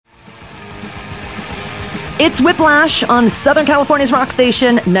It's Whiplash on Southern California's rock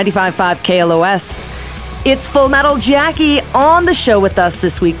station, 95.5 KLOS. It's Full Metal Jackie on the show with us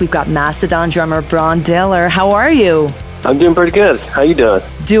this week. We've got Mastodon drummer Brann Dailor. How are you? I'm doing pretty good. How you doing?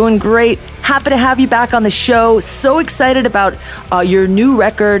 Doing great. Happy to have you back on the show. So excited about your new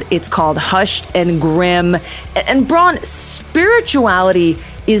record. It's called Hushed and Grim. And Brann, spirituality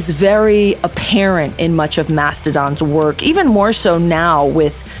is very apparent in much of Mastodon's work, even more so now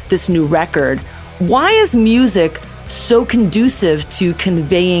with this new record. Why is music so conducive to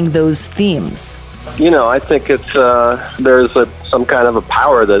conveying those themes? You know, I think it's there's some kind of a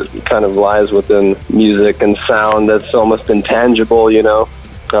power that kind of lies within music and sound that's almost intangible, you know.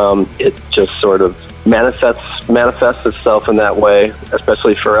 It just sort of manifests itself in that way,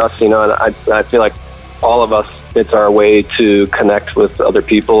 especially for us, you know. And I feel like all of us, it's our way to connect with other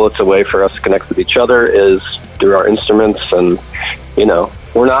people. It's a way for us to connect with each other is through our instruments. And, you know,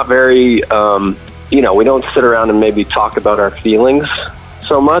 we're not very... we don't sit around and maybe talk about our feelings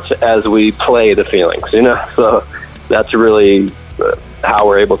so much as we play the feelings, you know? So that's really how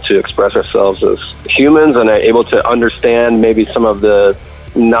we're able to express ourselves as humans and are able to understand maybe some of the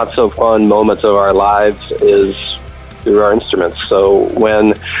not so fun moments of our lives is through our instruments. So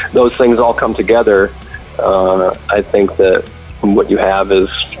when those things all come together, I think that what you have is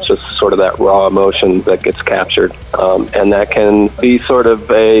just sort of that raw emotion that gets captured. And that can be sort of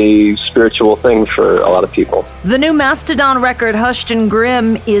a spiritual thing for a lot of people. The new Mastodon record, Hushed and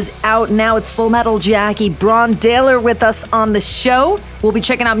Grim, is out now. It's Full Metal Jackie. Brann Dailor with us on the show. We'll be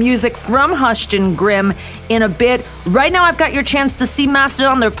checking out music from Hushed and Grim in a bit. Right now, I've got your chance to see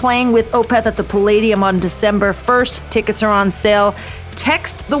Mastodon. They're playing with Opeth at the Palladium on December 1st. Tickets are on sale.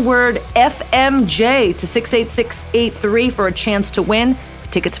 Text the word FMJ to 68683 for a chance to win.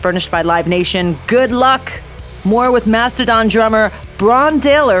 Tickets furnished by Live Nation. Good luck. More with Mastodon drummer Brann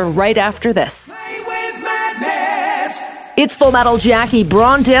Dailor right after this. It's Full Metal Jackie.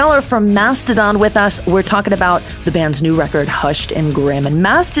 Brann Dailor from Mastodon with us. We're talking about the band's new record, Hushed and Grim. And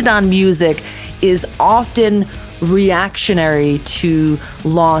Mastodon music is often reactionary to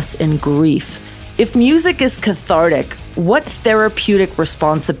loss and grief. If music is cathartic, what therapeutic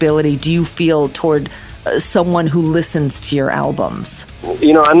responsibility do you feel toward someone who listens to your albums?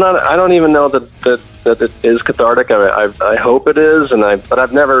 You know, I don't even know that it is cathartic. I hope it is, but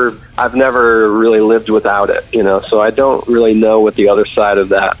I've never really lived without it. You know, so I don't really know what the other side of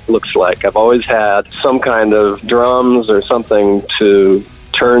that looks like. I've always had some kind of drums or something to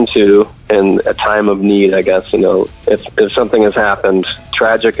turn to in a time of need, I guess. You know, if something has happened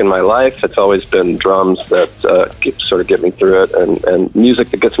tragic in my life, it's always been drums that sort of get me through it, and music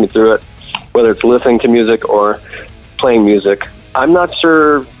that gets me through it, whether it's listening to music or playing music. I'm not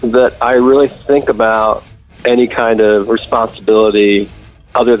sure that I really think about any kind of responsibility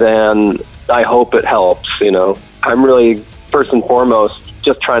other than I hope it helps, you know. I'm really, first and foremost,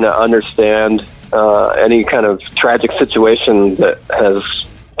 just trying to understand any kind of tragic situation that has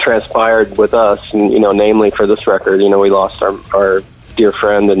transpired with us, and, you know, namely for this record, you know, we lost our dear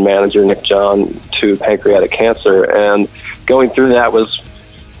friend and manager, Nick John, to pancreatic cancer, and going through that was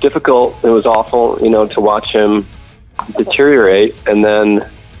difficult. It was awful, you know, to watch him deteriorate. And then,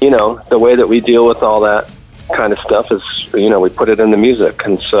 you know, the way that we deal with all that kind of stuff is, you know, we put it in the music.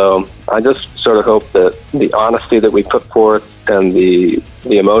 And so I just sort of hope that the honesty that we put forth and the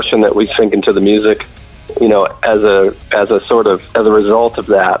emotion that we sink into the music, you know, as a result of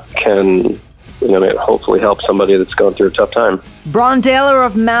that can, you know, hopefully help somebody that's going through a tough time. Brann Dailor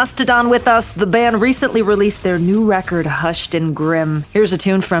of Mastodon with us. The band recently released their new record, Hushed and Grim. Here's a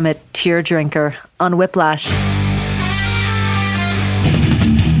tune from it, Tear Drinker, on Whiplash.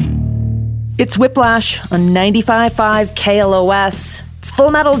 It's Whiplash on 95.5 KLOS. It's Full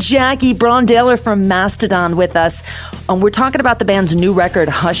Metal Jackie, Brann Dailor from Mastodon with us. We're talking about the band's new record,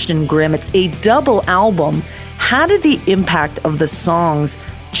 Hushed and Grim. It's a double album. How did the impact of the songs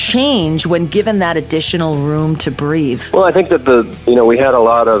change when given that additional room to breathe? Well, I think that we had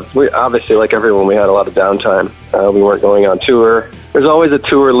obviously, like everyone, we had a lot of downtime. We weren't going on tour. There's always a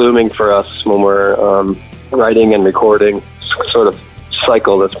tour looming for us when we're writing and recording, sort of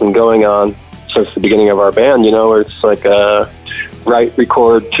cycle that's been going on since the beginning of our band, you know, where it's like a write,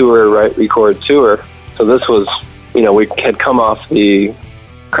 record, tour, write, record, tour. So this was, you know, we had come off the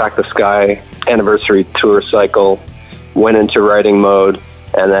Crack the Sky anniversary tour cycle, went into writing mode,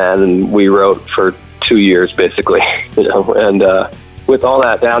 and then we wrote for 2 years, basically, you know, and with all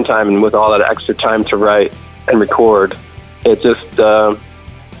that downtime and with all that extra time to write and record, it just, I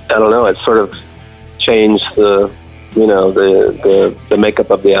don't know, it sort of changed the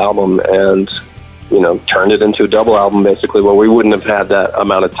makeup of the album, and turned it into a double album, basically, where we wouldn't have had that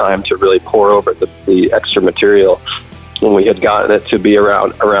amount of time to really pour over the extra material. When we had gotten it to be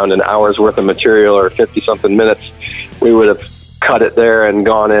around an hour's worth of material or 50-something minutes, we would have cut it there and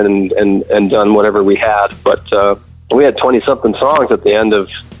gone in and done whatever we had. But we had 20-something songs at the end of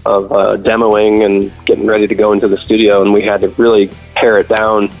demoing and getting ready to go into the studio, and we had to really pare it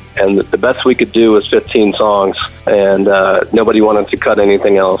down. And the best we could do was 15 songs, and nobody wanted to cut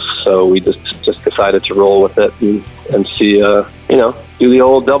anything else. So we just decided to roll with it and see, do the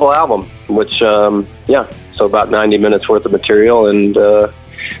old double album, which, so about 90 minutes worth of material. And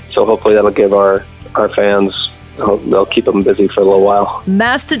so hopefully that'll give our fans, they'll keep them busy for a little while.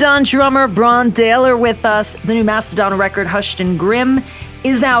 Mastodon drummer Brann Dailor with us. The new Mastodon record, Hushed and Grim,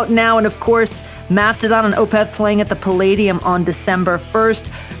 is out now. And of course, Mastodon and Opeth playing at the Palladium on December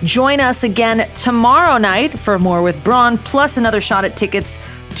 1st. Join us again tomorrow night for more with Brann, plus another shot at tickets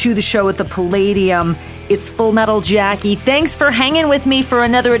to the show at the Palladium. It's Full Metal Jackie. Thanks for hanging with me for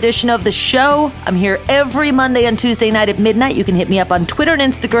another edition of the show. I'm here every Monday and Tuesday night at midnight. You can hit me up on Twitter and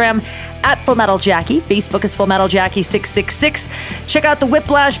Instagram at Full Metal Jackie. Facebook is Full Metal Jackie 666. Check out the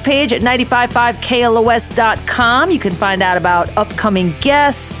Whiplash page at 955KLOS.com. You can find out about upcoming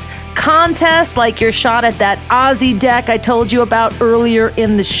guests, contests like your shot at that Aussie deck I told you about earlier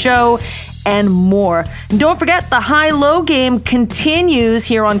in the show, and more. And don't forget, the high-low game continues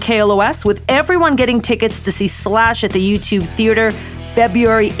here on KLOS, with everyone getting tickets to see Slash at the YouTube Theater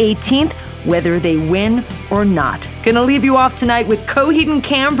February 18th, whether they win or not. Gonna leave you off tonight with Coheed and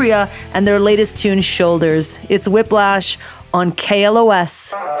Cambria and their latest tune, Shoulders. It's Whiplash on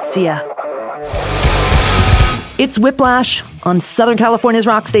KLOS. See ya. It's Whiplash on Southern California's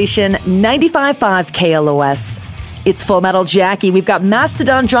rock station, 95.5 KLOS. It's Full Metal Jackie. We've got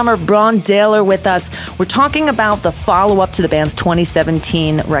Mastodon drummer Brann Dailor with us. We're talking about the follow-up to the band's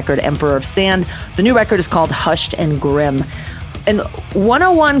 2017 record, Emperor of Sand. The new record is called Hushed and Grim. And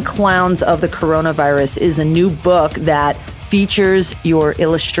 101 Clowns of the Coronavirus is a new book that features your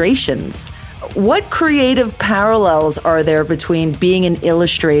illustrations. What creative parallels are there between being an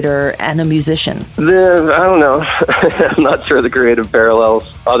illustrator and a musician? I don't know. I'm not sure the creative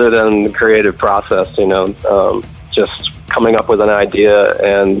parallels, other than the creative process, just coming up with an idea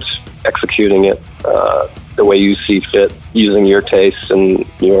and executing it the way you see fit, using your tastes and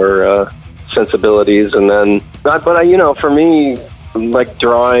your sensibilities. And then, for me, like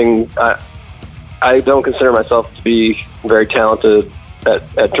drawing, I don't consider myself to be very talented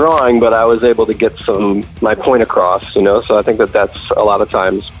at drawing, but I was able to get my point across, so I think that's a lot of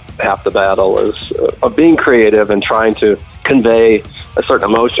times half the battle is of being creative and trying to convey a certain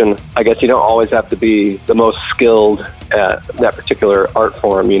emotion. I guess you don't always have to be the most skilled at that particular art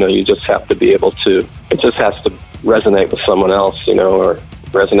form. You just have to be able to, it just has to resonate with someone else, or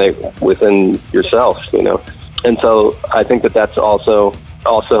resonate within yourself, And so I think that's also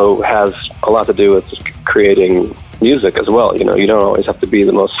has a lot to do with creating music as well. You don't always have to be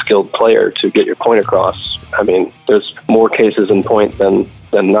the most skilled player to get your point across. I mean, there's more cases in point than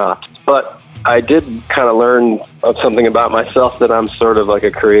not. But I did kind of learn something about myself, that I'm sort of like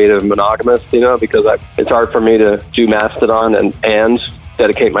a creative monogamist, because it's hard for me to do Mastodon and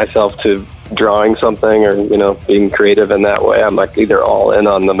dedicate myself to drawing something or, being creative in that way. I'm like either all in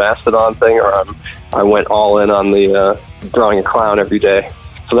on the Mastodon thing, or I went all in on the drawing a clown every day.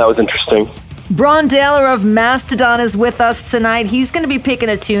 So that was interesting. Brann Dailor of Mastodon is with us tonight. He's going to be picking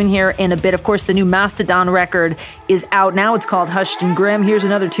a tune here in a bit. Of course, the new Mastodon record is out now. It's called Hushed and Grim. Here's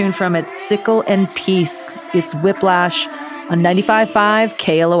another tune from it, Sickle and Peace. It's Whiplash on 95.5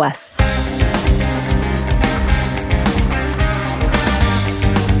 KLOS.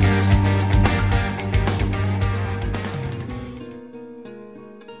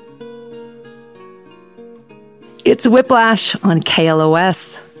 It's Whiplash on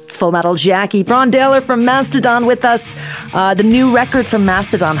KLOS. It's Full Metal Jackie. Brann Dailor from Mastodon with us. The new record from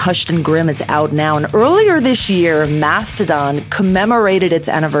Mastodon, Hushed and Grim, is out now. And earlier this year, Mastodon commemorated its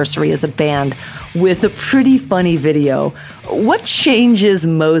anniversary as a band with a pretty funny video. What changes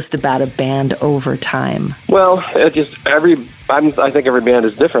most about a band over time? Well, I think every band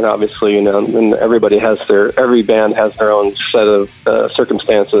is different, obviously, and every band has their own set of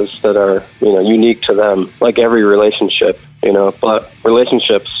circumstances that are, unique to them, like every relationship, but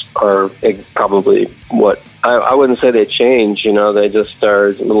relationships are probably what, I wouldn't say they change, they just are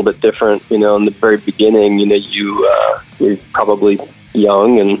a little bit different, in the very beginning, you're probably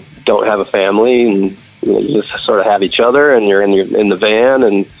young and don't have a family, and you just sort of have each other, and you're in the van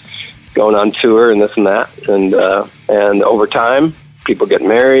and going on tour and this and that, and over time, people get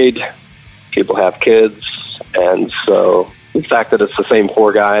married, people have kids, and so the fact that it's the same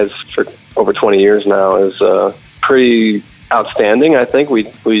four guys for over 20 years now is pretty outstanding. I think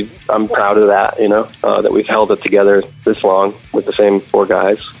I'm proud of that, that we've held it together this long with the same four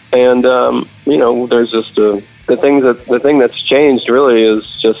guys. And, there's just the thing that's changed really is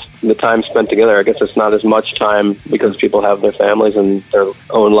just the time spent together. I guess it's not as much time because people have their families and their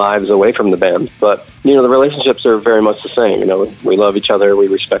own lives away from the band. But, the relationships are very much the same. We love each other. We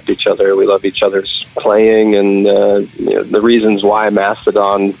respect each other. We love each other's playing. And, the reasons why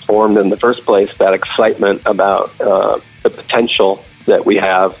Mastodon formed in the first place, that excitement about the potential that we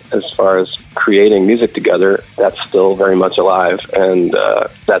have as far as creating music together, that's still very much alive. And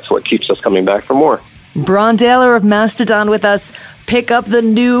that's what keeps us coming back for more. Brann Dailor of Mastodon with us. Pick up the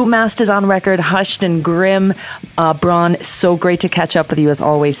new Mastodon record, Hushed and Grim. Brann, so great to catch up with you as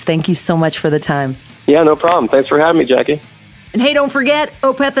always. Thank you so much for the time. Yeah, no problem. Thanks for having me, Jackie. And hey, don't forget,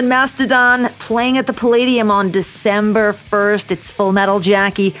 Opeth and Mastodon playing at the Palladium on December 1st. It's Full Metal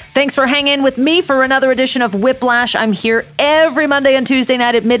Jackie. Thanks for hanging with me for another edition of Whiplash. I'm here every Monday and Tuesday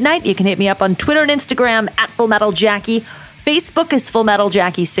night at midnight. You can hit me up on Twitter and Instagram at Full Metal Jackie. Facebook is Full Metal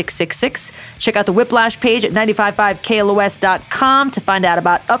Jackie 666. Check out the Whiplash page at 955KLOS.com to find out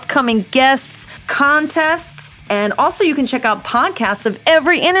about upcoming guests, contests, and also you can check out podcasts of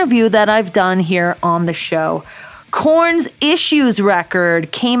every interview that I've done here on the show. Korn's Issues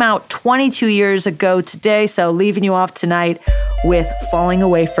record came out 22 years ago today, so leaving you off tonight with Falling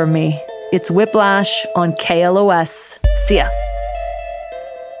Away From Me. It's Whiplash on KLOS. See ya.